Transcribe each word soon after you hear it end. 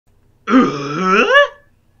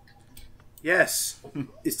Yes.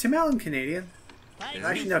 Is Tim Allen Canadian? I'm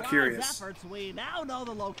actually now curious.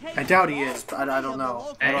 I doubt he is, but I don't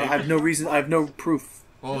know. I have no reason. I have no proof.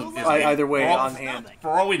 Well, either way, on hand. For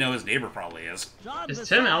all we know, his neighbor probably is. Does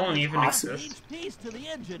Tim Allen even exist?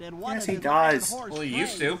 Yes, he does. Well, he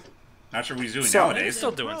used to. Not sure what he's doing He's nowadays.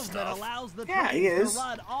 still doing stuff. Yeah, he is.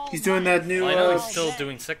 He's doing that new. Well, I know he's still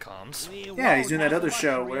doing sitcoms. Yeah, he's doing that other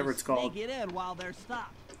show, whatever it's called.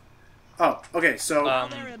 Oh, okay, so... Go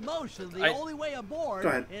ahead.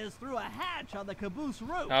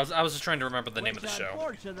 I was just trying to remember the name of the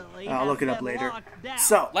show. I'll look it up later.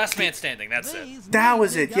 So... Last Man Standing, that's it. That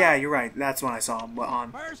was it, yeah, you're right. That's when I saw him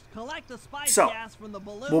on. So,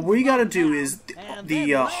 what we gotta do is,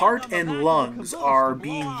 the heart and lungs are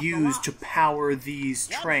being used to power these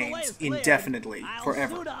trains indefinitely,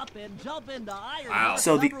 forever. Wow.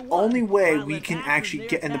 So the only way we can actually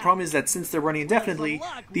get... And the problem is that since they're running indefinitely,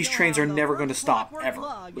 these trains are never going to stop, ever.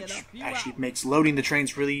 Which actually makes loading the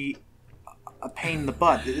trains really a pain in the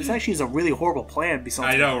butt. This actually is a really horrible plan.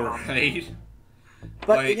 I know, right?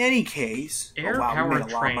 But like, in any case... Oh wow, we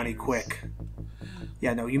made a lot of money quick.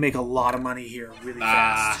 Yeah, no, you make a lot of money here really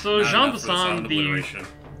fast. So Jean Bison,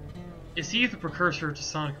 is he the precursor to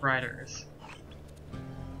Sonic Riders?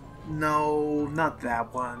 No, not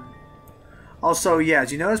that one. Also, yeah,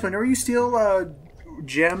 as you notice, whenever you steal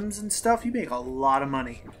gems and stuff, you make a lot of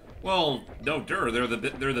money. Well, no, they're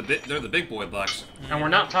the big boy bucks. And we're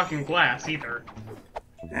not talking glass either.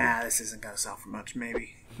 This isn't gonna sell for much,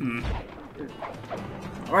 maybe.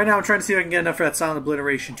 Right now, I'm trying to see if I can get enough for that silent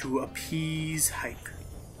obliteration to appease hype.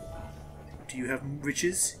 Do you have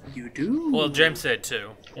riches? You do. Well, James said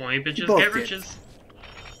too. Only bitches both get did. riches.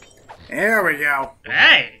 There we go.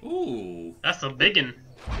 Hey! Ooh. That's a biggin'.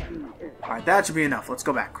 Alright, that should be enough. Let's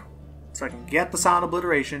go back. So I can get the silent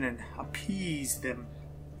obliteration and appease them.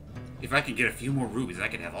 If I could get a few more rubies, I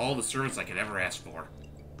could have all the servants I could ever ask for.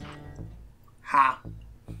 Ha.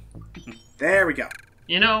 There we go.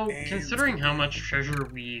 You know, considering how much treasure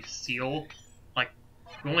we steal, like,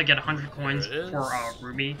 we only get 100 coins for a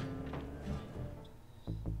ruby.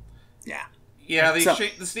 Yeah. Yeah,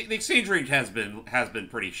 the exchange rate has been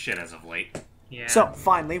pretty shit as of late. Yeah. So,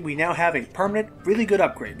 finally, we now have a permanent, really good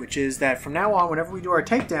upgrade, which is that from now on, whenever we do our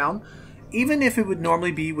takedown, even if it would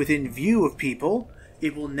normally be within view of people, we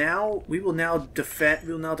will now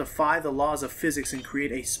defy the laws of physics and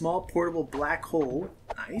create a small portable black hole,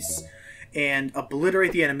 nice, and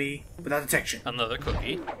obliterate the enemy without detection. Another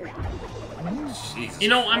cookie. Jesus you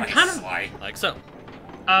know, I'm kind of like so.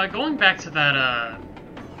 Going back to that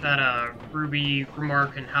ruby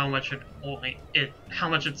remark and how much it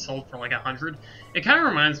sold for like 100. It kind of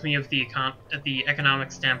reminds me of the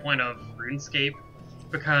economic standpoint of RuneScape,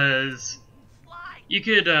 because you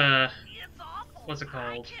could what's it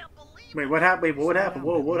called? Wait, what happened? Wait, what happened?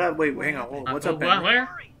 Whoa, what happened? Wait, hang on. Whoa, what's up, Ben? Where?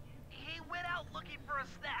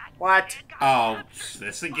 What? Oh,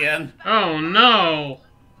 this again? Oh no!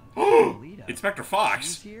 Inspector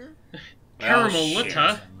Fox.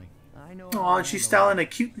 Caramelita. Oh, and she's styling a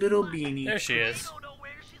cute little beanie. There she is.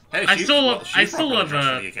 Hey, I still love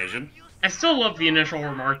the occasion. I still love the initial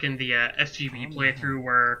remark in the SGB playthrough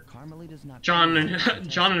where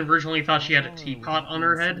John originally thought she had a teapot on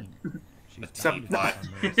her head.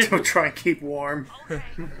 Don't try and keep warm.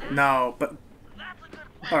 No, but...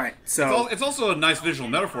 Alright, so... It's also a nice visual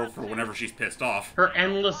metaphor for whenever she's pissed off. Her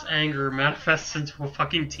endless anger manifests into a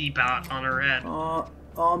fucking teapot on her head.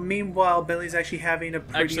 Meanwhile, Billy's actually having a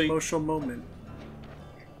pretty emotional moment.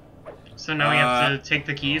 So now we have to take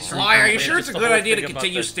the keys from... Sly, are you sure it's a good idea to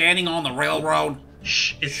continue standing on the railroad?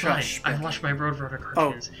 Shh, it's fine. I watched my Roadrunner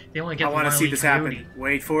cartoons. They only get I want to see this Coyote. happen.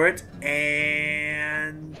 Wait for it,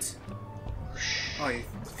 and... Oh, you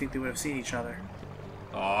think they would have seen each other.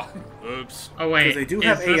 Aw. Oops. Oh wait, because they do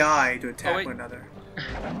have AI to attack one another.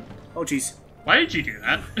 Oh jeez. Why did you do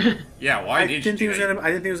that? Yeah, why did you do that?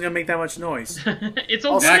 I didn't think it was gonna make that much noise. It's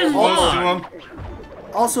a win log.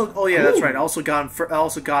 Also, oh yeah, that's right. I also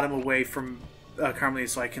got him away from Carmelita,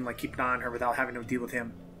 so I can like keep an eye on her without having to deal with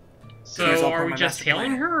him. So are we just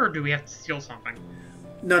tailing her, or do we have to steal something?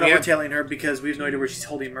 No, we're tailing her because we have no idea where she's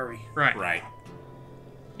holding Murray. Right. Right.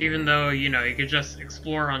 Even though, you know, you could just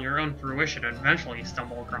explore on your own fruition and eventually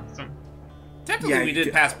stumble across them. Technically,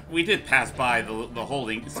 we did pass by the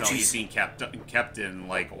holding cell he's being kept in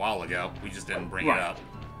like a while ago. We just didn't bring it up.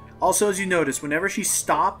 Also, as you notice, whenever she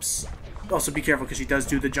stops, also be careful because she does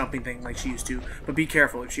do the jumping thing like she used to. But be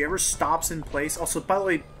careful if she ever stops in place. Also, by the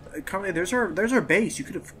way, Carmelita, there's her base. You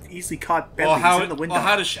could have easily caught Bentley in the window.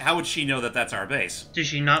 Well, how would she know that that's our base? Did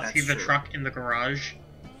she not see the truck in the garage?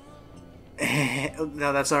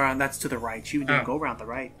 No, that's around. That's to the right. She didn't go around the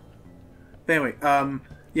right. But anyway,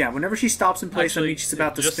 yeah, whenever she stops in place, Actually, that means she's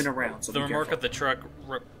about to just spin around. So the be remark careful. of the truck.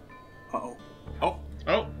 Oh.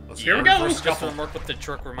 Oh, Let's here we go. go! First Just the remark with the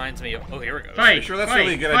truck reminds me of. Oh, here it goes. Fight! Sure, that's fight,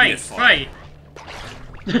 really a good fight, idea, Sly.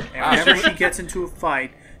 fight! And whenever she gets into a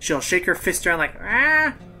fight, she'll shake her fist around like,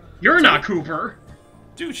 ah! You're not Cooper!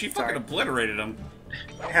 Dude, she fucking obliterated him.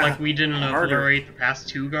 Yeah, Like we didn't murder. obliterate the past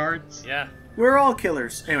 2 guards. Yeah. We're all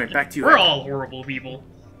killers. Anyway, back to you. We're Ed. all horrible people.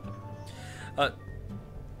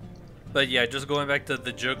 But yeah, just going back to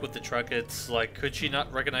the joke with the truck, it's like, could she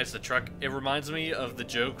not recognize the truck? It reminds me of the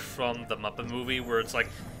joke from the Muppet movie where it's like,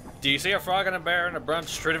 do you see a frog and a bear and a brown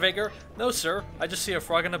Stradivager? No, sir. I just see a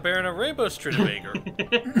frog and a bear and a rainbow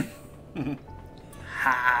Stradivager.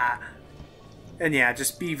 Ha! And yeah,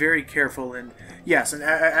 just be very careful. And yes, and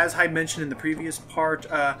as I mentioned in the previous part,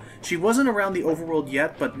 she wasn't around the overworld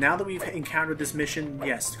yet, but now that we've encountered this mission,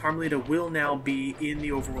 yes, Carmelita will now be in the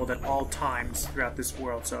overworld at all times throughout this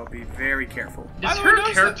world, so be very careful. Is her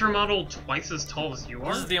character model twice as tall as you This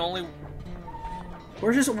are? is the only...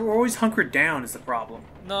 We're always hunkered down is the problem.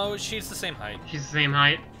 No, she's the same height. She's the same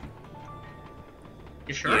height.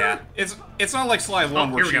 You sure? Yeah, it's not like Sly 1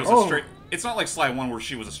 Oh, where here she we was go. a straight. It's not like Sly 1 where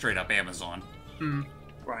she was a straight up Amazon. Hmm.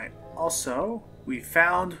 Right. Also, we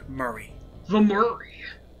found Murray. The Murray.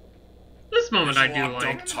 This moment I It's do locked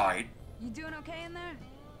like. up tight. You doing okay in there?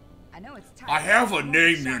 I know it's tight. I have a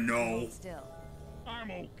name, you know. Still. I'm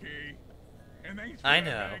okay. And thanks for I that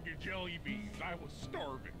know. bag of jelly beans. I was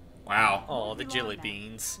starving. Wow. Oh, Won't the be jelly long then.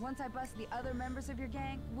 beans. Once I bust the other members of your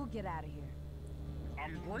gang, we'll get out of here.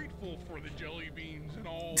 I'm grateful for the jelly beans and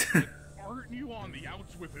all, but aren't you on the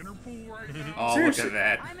outs with Interpol right now? Oh, Seriously. look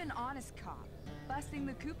at that. I'm an honest cop. Busting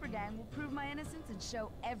the Cooper gang will prove my innocence and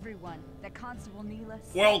show everyone that Constable Neela.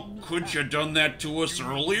 Well, couldn't you done that to us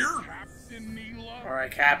earlier? Captain Neela? All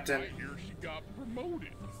right, Captain. I hear she got promoted.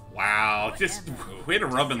 Wow, just way to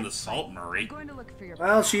rub in the salt, Murray. I'm going to look for your.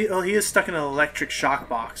 Well, he is stuck in an electric shock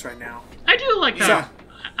box right now. I do like that. Yeah.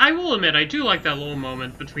 I will admit, I do like that little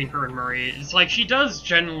moment between her and Murray. It's like she does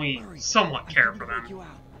genuinely somewhat care for them.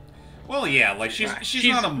 Well, yeah, like she's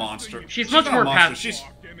not a monster. She's much not more a monster. passive.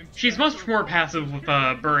 She's much more passive with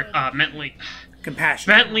Bentley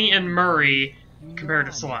Compassion. and Murray compared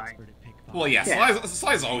to Sly. Well, yeah, Yeah.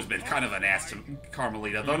 Sly's always been kind of an ass to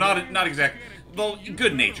Carmelita, though not exact. Well,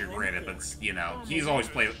 good natured, granted, but you know he's always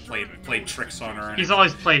played tricks on her. And He's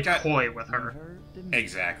always played got- coy with her.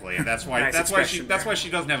 Exactly, and that's why Nice expression that's there. why she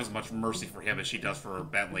doesn't have as much mercy for him as she does for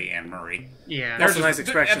Bentley and Murray. Yeah. There's a Also, nice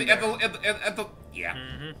expression At there.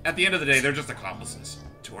 At the end of the day, they're just accomplices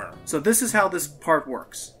to her. So this is how this part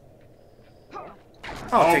works.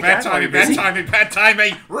 Oh, take bad that while you're timing, bad busy. timing, bad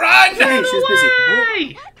timing! Run! Hey, she's busy.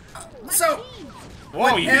 Hey! So,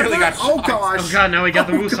 Whoa, you nearly got oh shot. gosh. Oh god, now we got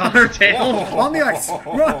the moose on her tail. On the ice. Run.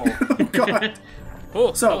 Oh god.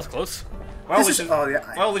 Oh, So- that was close. Well, at This least is- she's- oh,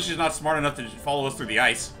 yeah. well, at least she's not smart enough to follow us through the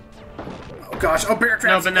ice. Oh gosh. Oh, bear No,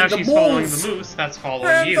 traps. but now and the she's following moles. the moose. That's following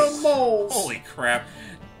And you. the moles. Holy crap!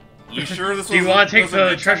 You sure this was? Do you want to take was a the good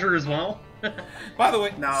time? treasure as well? By the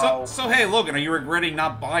way, No. So hey, Logan, are you regretting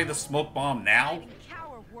not buying the smoke bomb now?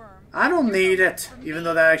 Cower worm. I don't need it, even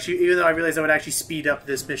though I realized that would actually speed up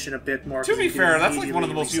this mission a bit more. To 'cause be you can fair, that's like one of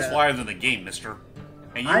the immediately most useful reset. items in the game, Mister.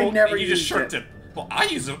 And I never and you just used shirked it. it. Well, I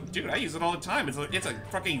use it, dude. I use it all the time. It's a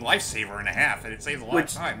fucking lifesaver and a half, and it saves a lot of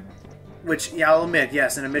time. Which, yeah, I'll admit,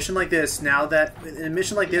 yes, in a mission like this, in a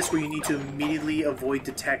mission like this where you need to immediately avoid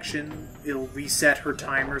detection, it'll reset her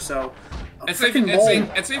timer, so... And say, freaking mole.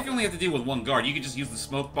 if you only have to deal with one guard, you can just use the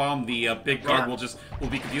smoke bomb. The big guard will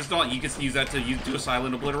be confused on. You can use that to do a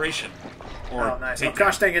silent obliteration. Or Oh, nice. Oh, take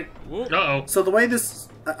gosh dang it. Uh-oh. So the way this...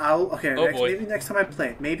 okay, Oh, boy. maybe next time I play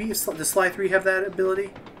it. Maybe, does Sly 3 have that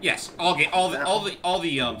ability? Yes, all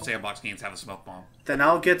the sandbox games have a smoke bomb. Then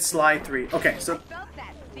I'll get Sly 3. Okay, so Felt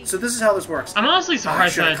that thing. this is how this works. I'm honestly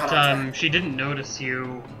surprised should've that caught on to that. she didn't notice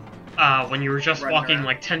you when you were just Running walking around.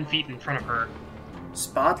 like 10 feet in front of her.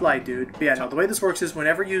 Spotlight, dude. But yeah, no, the way this works is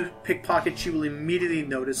whenever you pickpocket, she will immediately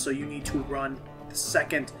notice, so you need to run the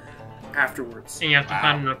second afterwards. And you have to Wow.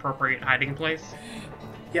 find an appropriate hiding place.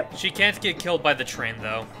 Yep. She can't get killed by the train,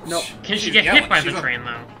 though. No. Can she She's get yelling. hit by She's the a- train,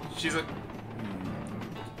 though? She's a.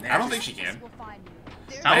 I don't think she can. We'll find you.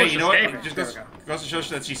 That Hey, was you know escape. what? It just There goes, we go. goes to show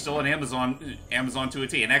that she's still an Amazon to a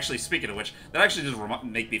T. And actually, speaking of which, that actually just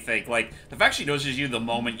make me think. Like the fact she notices you the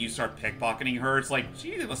moment you start pickpocketing her, it's like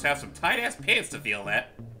she must have some tight ass pants to feel that.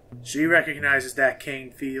 She recognizes that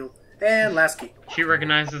cane feel. And last key. She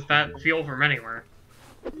recognizes that feel from anywhere.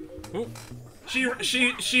 She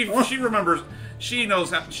remembers. She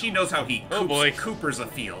knows how he Oh, boy. Cooper's a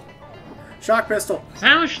feel. Shock pistol. So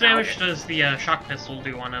how much damage does the shock pistol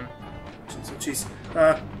do on him? So she's,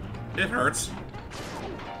 It hurts.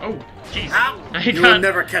 Oh, jeez. I You will got...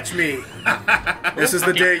 never catch me. This is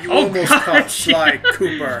the day you Oh, almost God, caught Sly yeah.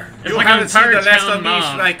 Cooper. It's You like an haven't seen entire the last town of me,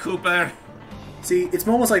 mob. Sly Cooper. See, it's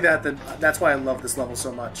moments like that that's why I love this level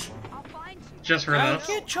so much. I'll find you. Just for this.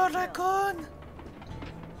 your raccoon.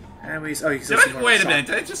 And we, oh, you can still Did see I, one wait a shot. minute,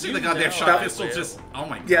 did I just see the goddamn know shot that pistol will. just... Oh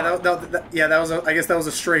my god. Yeah, that was. I guess that was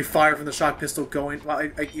a stray fire from the shock pistol going. Well,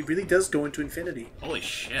 it really does go into infinity. Holy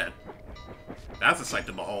shit. That's a sight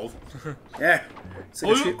to behold. Yeah. So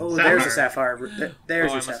Oh, there's Sapphire. a sapphire.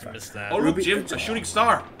 There's Oh, I your must have sapphire. missed that. Oh, look, Ruby- Jim, a shooting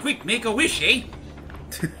star. Quick, make a wish, eh?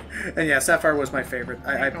 And yeah, sapphire was my favorite.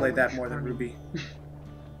 I played that more than Ruby.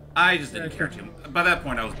 I just didn't care too much. By that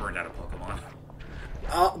point, I was burned out of Pokemon.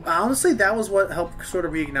 Honestly, that was what helped sort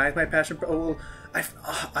of reignite my passion. Oh,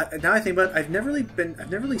 now I think about it, I've never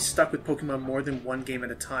really stuck with Pokemon more than one game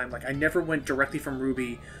at a time. Like I never went directly from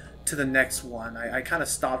Ruby to the next one. I kind of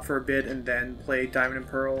stopped for a bit and then played Diamond and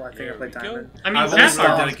Pearl. I think There I played we go. Diamond. I mean, I've only Sapphire was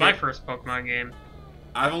started my dedicated- first Pokemon game.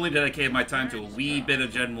 I've only dedicated my time to a wee bit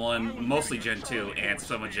of Gen 1, mostly Gen 2, and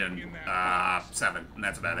some of Gen 7, and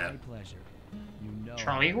that's about it. Pleasure. You know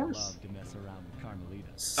Charlie I horse? love to mess around with Carmelita.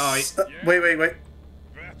 Oh, Wait.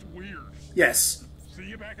 That's weird. Yes. See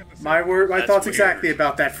you back at the My That's thoughts weird. exactly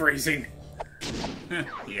about that phrasing.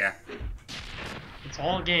 yeah. It's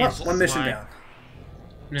all Well, games. one mission Sly. down.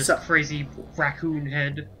 And his So- crazy raccoon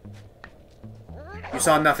head. You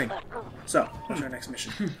saw nothing. So, what's our next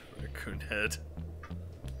mission? Raccoon head.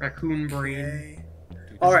 Raccoon brain. Okay.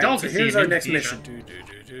 Alright, so delicacy here's of our next indication.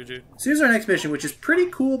 mission. So here's our next mission, which is pretty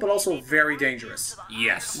cool, but also very dangerous.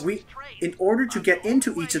 Yes. In order to get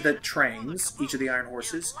into each of the trains, each of the Iron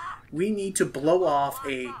Horses, we need to blow off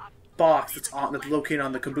a box that's located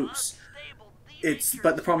on the caboose.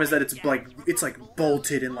 But the problem is that it's like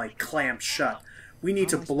bolted and like clamped shut. We need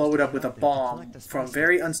to blow it up with a bomb from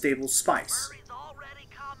very unstable spice.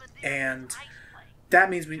 And that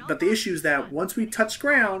means but the issue is that once we touch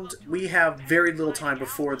ground, we have very little time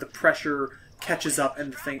before the pressure catches up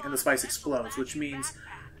and the spice explodes, which means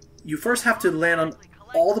you first have to land on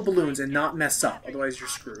all the balloons and not mess up, otherwise you're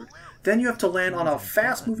screwed. Then you have to land on a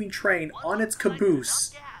fast-moving train on its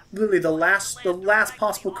caboose, literally the last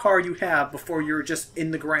possible car you have before you're just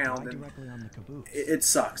in the ground, and Directly on the caboose. it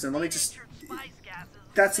sucks. And let me just.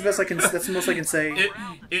 That's the best I can. That's the most I can say.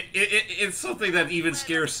 It's something that even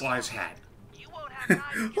scares Sly's hat.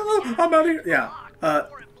 Oh, I'm out of here. Yeah.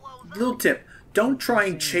 Little tip. Don't try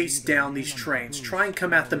and chase down these trains. Try and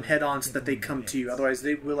come at them head on so that they come to you. Otherwise,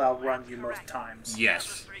 they will outrun you most times.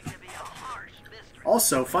 Yes.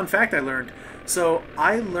 Also, fun fact I learned. So,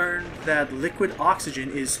 I learned that liquid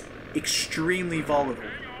oxygen is extremely volatile.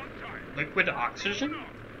 Liquid oxygen?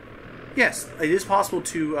 Yes, it is possible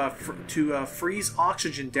to freeze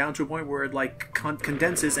oxygen down to a point where it like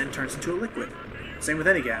condenses and turns into a liquid. Same with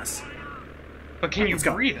any gas. But can you Let's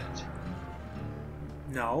go. breathe it?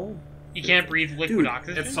 No. You can't breathe liquid Dude,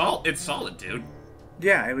 oxygen? It's solid, dude.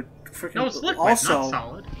 Yeah, it would freaking. No, it's liquid, also, not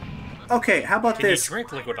solid. okay, how about Can you this?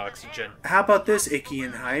 drink liquid oxygen? How about this, Icky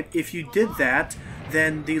and Hype? If you did that,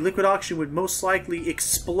 then the liquid oxygen would most likely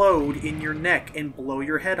explode in your neck and blow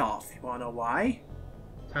your head off. You wanna know why?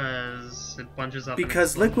 Because it bunches up. and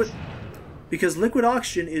Because explodes. liquid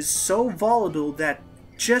oxygen is so volatile that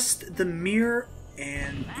just the mere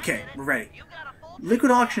and okay, we're ready.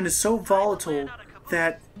 Liquid oxygen is so volatile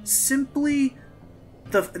that simply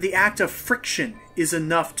the act of friction is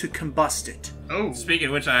enough to combust it. Oh. Speaking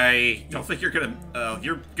of which, I don't think you're gonna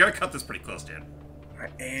cut this pretty close, dude.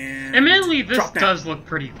 Right, and Admittedly, this drop down. does look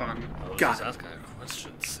pretty fun. I was Got just it. asking a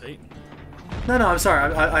question, Satan. No, I'm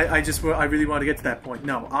sorry. I really want to get to that point.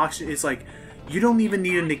 No, oxygen is like you don't even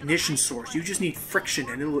need an ignition source. You just need friction,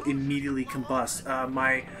 and it'll immediately combust.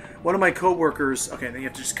 One of my coworkers. Okay, then you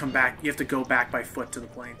have to just come back. You have to go back by foot to the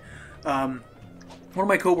plane. One of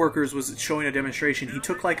my coworkers was showing a demonstration. He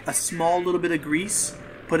took like a small little bit of grease,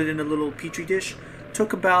 put it in a little petri dish,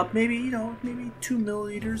 took about maybe 2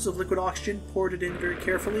 milliliters of liquid oxygen, poured it in very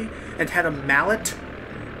carefully, and had a mallet.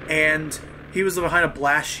 And he was behind a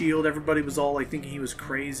blast shield. Everybody was all like thinking he was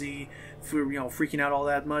crazy, for freaking out all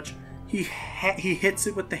that much. He hits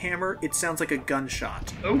it with the hammer. It sounds like a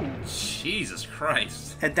gunshot. Oh. Jesus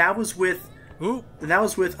Christ. And that was with a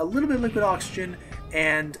little bit of liquid oxygen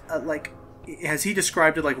and like, as he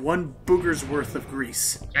described it, like one booger's worth of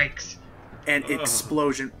grease Yikes. and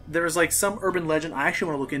explosion. There's like some urban legend. I actually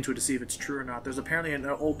want to look into it to see if it's true or not. There's apparently an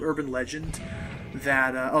old urban legend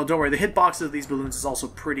that oh, don't worry, the hitbox of these balloons is also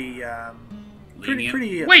pretty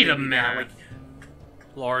Lenient. Wait a yeah, minute. like,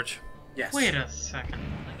 Large. yes. Wait a second.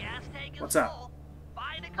 What's up?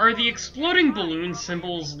 Are the exploding balloon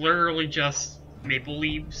symbols literally just maple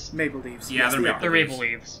leaves? Maple leaves. Yeah, Yes, they're they maple are. They're Leaves. maple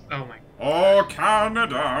leaves. Oh my. Oh,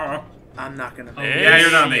 Canada. I'm not gonna. Yeah,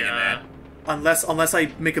 you're not making Yeah. that. Unless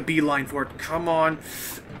I make a beeline for it. Come on.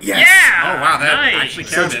 Yes. Yeah! Oh, wow, that Nice. actually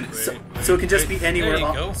So, counted. so it can just be There anywhere. you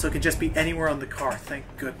go. So it can just be anywhere on the car. Thank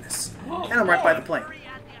goodness. And I'm right by the plane.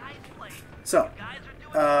 So,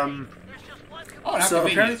 Oh, not So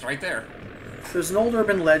convenience, right there. there's an old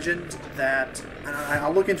urban legend that, and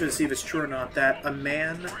I'll look into it to see if it's true or not. That a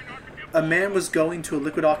man was going to a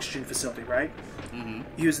liquid oxygen facility, right? Mm-hmm.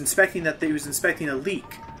 He was inspecting a leak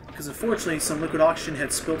because unfortunately some liquid oxygen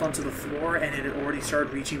had spilled onto the floor and it had already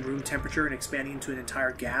started reaching room temperature and expanding into an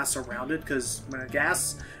entire gas around it. Because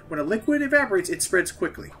when a liquid evaporates, it spreads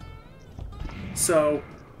quickly. So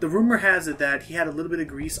the rumor has it that he had a little bit of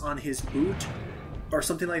grease on his boot or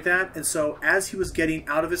something like that, and so as he was getting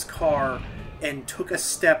out of his car and took a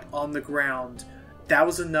step on the ground, that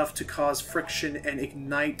was enough to cause friction and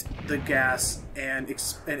ignite the gas and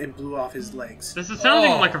it blew off his legs. This is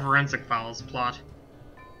sounding like a Forensic Files plot.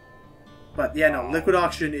 But yeah, no, liquid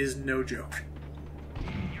oxygen is no joke.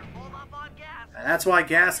 And that's why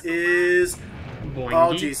gas is... Boingy.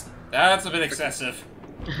 Oh, jeez. That's a bit excessive.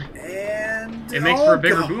 And... It makes oh, for a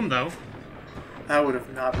bigger God. boom, though. That would have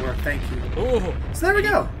not worked, thank you. Ooh. So there we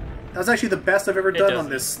go. That was actually the best I've ever done on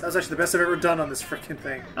doesn't. this. That was actually the best I've ever done on this freaking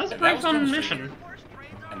thing. That was a And that pretty was fun chemistry. mission.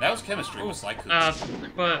 And that was chemistry with Sly Coops.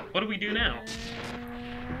 But what do we do now?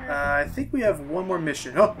 I think we have one more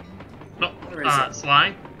mission. Oh, No, Where is it?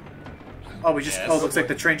 Sly? oh, we just. Yes. Oh, looks like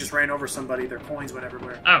the train just ran over somebody. Their coins went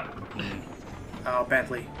everywhere. Oh. Oh,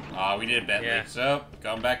 Bentley. We did Bentley. Yeah. So,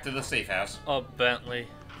 going back to the safe house. Oh, Bentley.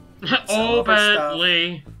 Oh, of our stuff.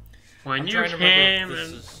 Bentley. When I'm you trying to remember came if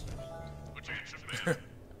and... this is...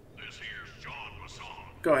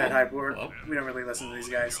 Go ahead, Hype. Hello? We don't really listen to these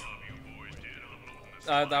guys.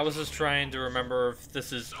 I was just trying to remember if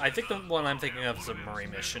this is... I think the one I'm thinking of is a Murray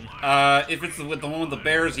mission. If it's with the one with the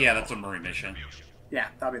bears, yeah, that's a Murray mission. Yeah,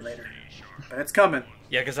 that'll be later. But it's coming.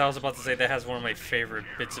 Yeah, because I was about to say that has one of my favorite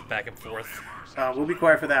bits of back and forth. We'll be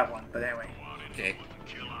quiet for that one. But anyway, Okay.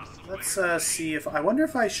 let's see if I wonder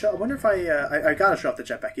if I show. I wonder if I gotta show off the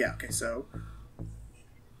jetpack. Yeah. Okay. So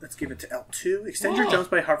let's give it to L2. Extend your Whoa. jumps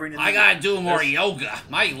by hovering. In the I gotta do more yoga.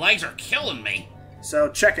 My legs are killing me. So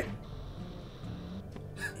check it.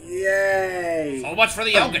 Yay! So much for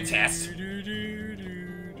the yoga test.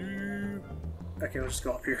 Okay, let's just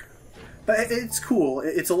go up here. But it's cool.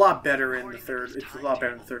 It's a lot better in the third. It's a lot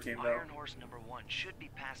better in the third game, though. Iron Horse number 1 should be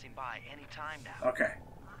passing by any time now. Okay.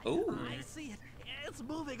 Ooh. I see it. It's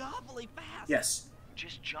moving awfully fast. Yes.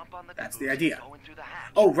 Just jump on the That's the caboose idea. going through the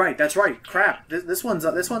hatch. Oh, right. That's right. Crap. This one.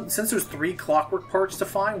 Since there's 3 clockwork parts to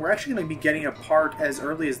find, we're actually going to be getting a part as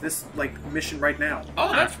early as this mission right now.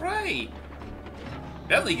 Oh, that's right.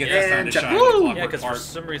 Bentley gets us time And to jump. shine Woo! the Yeah, clockwork because for part.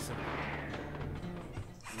 some reason...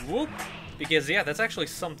 Whoop! Because, yeah, that's actually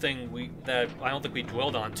something that I don't think we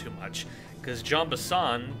dwelled on too much. Because John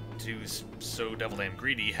Bassan, who's so devil damn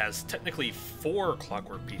greedy, has technically 4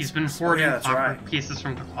 clockwork pieces. He's been forwarding that's clockwork right. pieces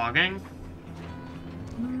from the clogging.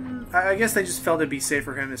 I guess they just felt it'd be safe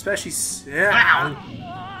for him, especially. Yeah.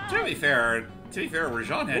 Wow! To be fair,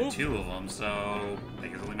 Rajan had 2 of them, so I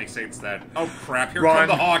think it only makes sense that. Oh crap! Here Run.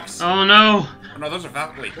 come the Hawks. Oh no! Oh, no, those are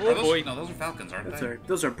Falcons. Wait, Oh, boy. no, those are Falcons, aren't they?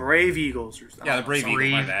 Those are brave eagles. Or something. Yeah, the brave eagles. My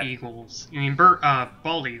Brave bad. eagles. You mean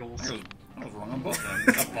bald eagles. I was wrong on both of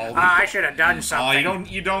them. Bald I eagle. should have done Oh, something.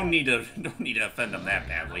 you don't need to offend them that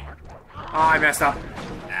badly. Oh, I messed up.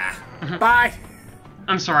 Ah. Bye.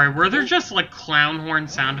 I'm sorry, were there just like clown horn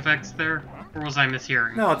sound effects there? Or was I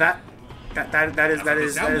mishearing? No, that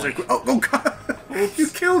is sound a. like. Oh God! You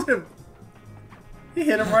killed him. You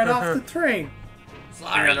hit him right off the train.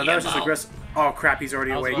 Sorry, No, that was just aggressive. Oh crap! He's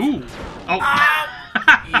already awake. Ooh! Oh!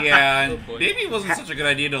 Yeah, and Oh, boy. maybe it wasn't such a good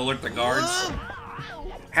idea to alert the guards.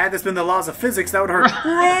 Had this been the laws of physics, that would hurt.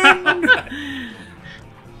 Run!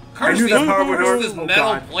 I knew that power would hurt. This Oh, metal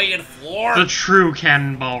God. plated floor. The true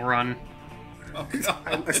cannonball run. Oh,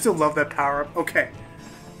 God. I still love that power up. Okay,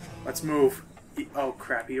 let's move. Oh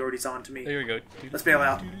crap! He already's on to me. There we go. Let's bail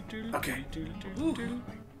out. Okay.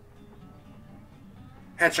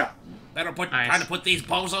 Headshot. Better Nice. try to put these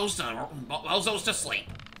bozos to sleep.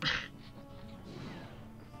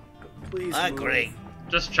 Please. Ah, move. great.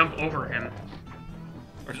 Just jump over him.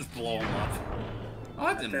 Or just blow them up. Oh,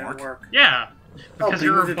 that That didn't didn't work. work. Yeah! Oh, Because he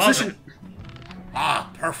you're moved in above position. it. Ah,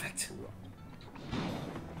 perfect.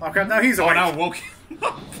 Oh crap! Now he's Oh, awake. now woke him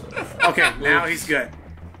up. Okay, now he's good.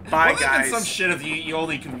 Bye, Well, there's been guys. some shit if you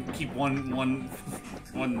only can keep one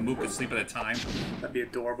mook asleep at a time. That'd be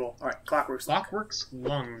adorable. All right, clockwork's lock. Clockwork's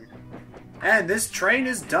lung. And this train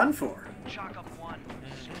is done for. Chalk up 1.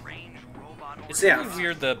 Strange robot It's Yeah. really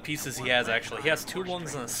weird the pieces he has, actually. He has 2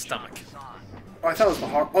 lungs and a stomach. Oh, I thought it was the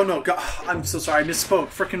heart. Oh no, God, I'm so sorry. I misspoke.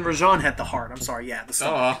 Frickin' Rajan had the heart. I'm sorry. Yeah, the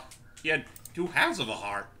stomach. He had 2 halves of a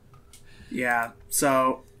heart. Yeah.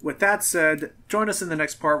 So with that said, join us in the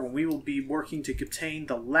next part when we will be working to contain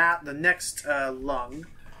the next lung,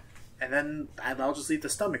 and then I'll just leave the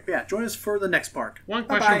stomach. But yeah, join us for the next part. One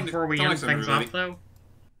Bye-bye. question before we end Thanks, things everybody. up, though.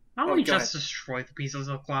 Why don't Oh, we go just ahead. destroy the pieces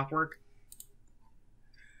of clockwork?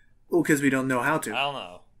 Well, because we don't know how I to. don't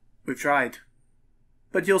know. We've tried.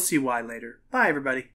 But you'll see why later. Bye, everybody.